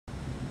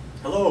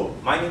Hello,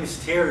 my name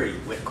is Terry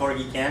with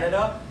Corgi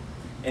Canada.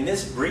 In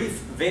this brief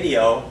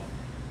video,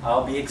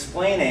 I'll be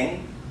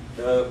explaining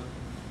the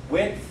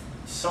width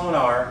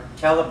sonar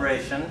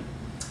calibration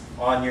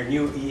on your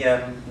new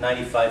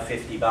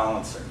EM95XX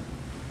balancer.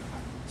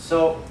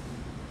 So,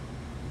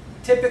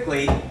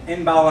 typically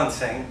in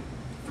balancing,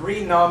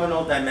 3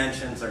 nominal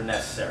dimensions are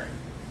necessary.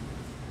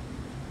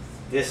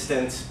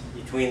 Distance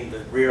between the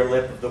rear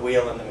lip of the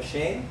wheel and the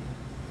machine,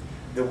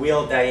 the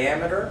wheel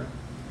diameter,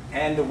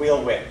 and the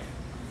wheel width.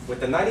 With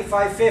the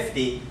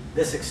 9550,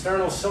 this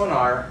external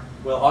sonar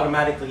will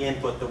automatically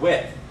input the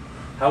width.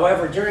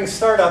 However, during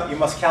startup, you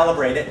must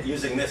calibrate it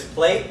using this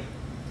plate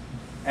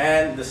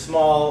and the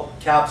small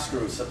cap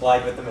screw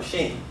supplied with the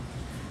machine.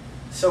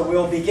 So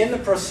we'll begin the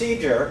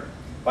procedure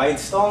by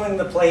installing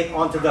the plate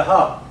onto the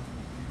hub.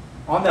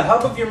 On the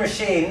hub of your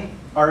machine,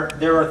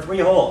 there are 3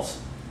 holes,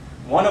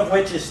 one of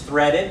which is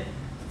threaded.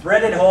 The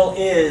threaded hole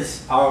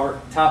is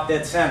our top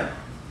dead center.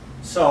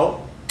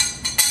 So,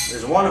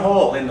 there's one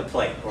hole in the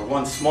plate, or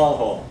one small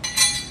hole.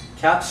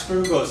 Cap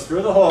screw goes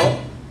through the hole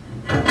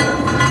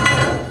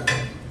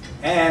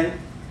and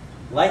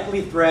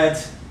lightly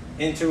threads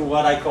into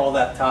what I call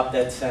that top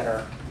dead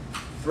center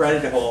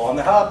threaded hole on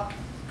the hub.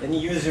 Then you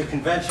use your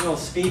conventional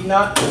speed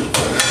nut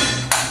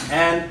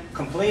and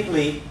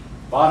completely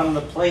bottom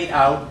the plate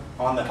out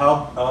on the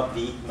hub of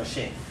the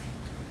machine.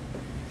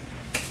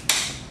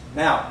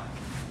 Now,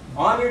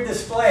 on your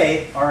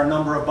display are a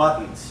number of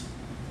buttons.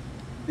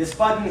 This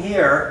button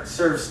here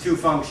serves 2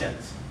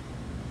 functions.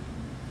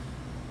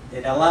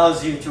 It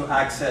allows you to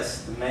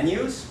access the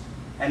menus,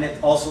 and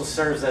it also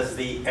serves as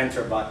the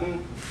enter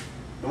button.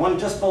 The one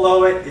just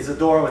below it is a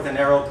door with an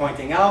arrow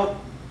pointing out.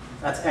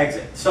 That's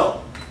exit.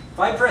 So, if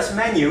I press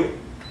menu,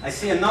 I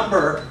see a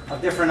number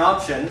of different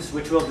options,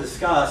 which we'll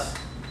discuss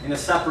in a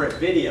separate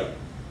video.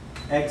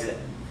 Exit.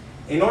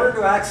 In order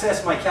to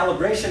access my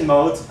calibration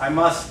modes, I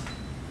must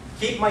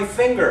keep my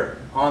finger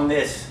on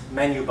this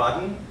menu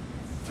button.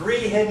 3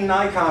 hidden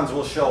icons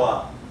will show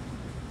up.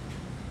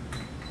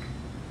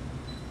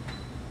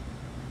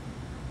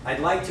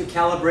 I'd like to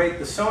calibrate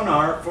the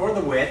sonar for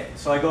the width,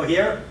 so I go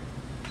here,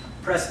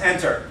 press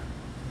enter.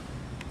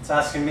 It's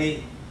asking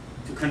me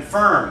to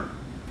confirm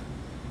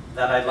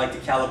that I'd like to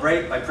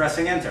calibrate by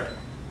pressing enter.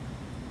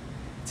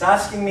 It's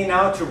asking me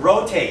now to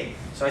rotate,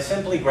 so I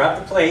simply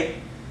grab the plate,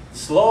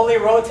 slowly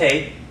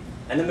rotate,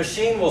 and the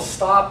machine will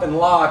stop and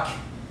lock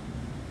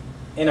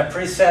in a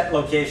preset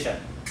location.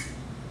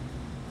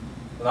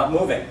 Not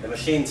moving. The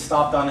machine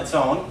stopped on its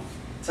own.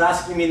 It's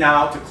asking me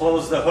now to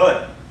close the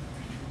hood.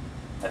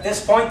 At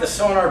this point, the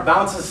sonar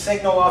bounces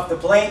signal off the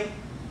plate.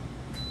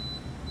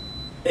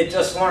 It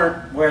just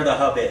learned where the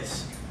hub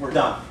is. We're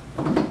done.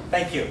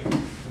 Thank you.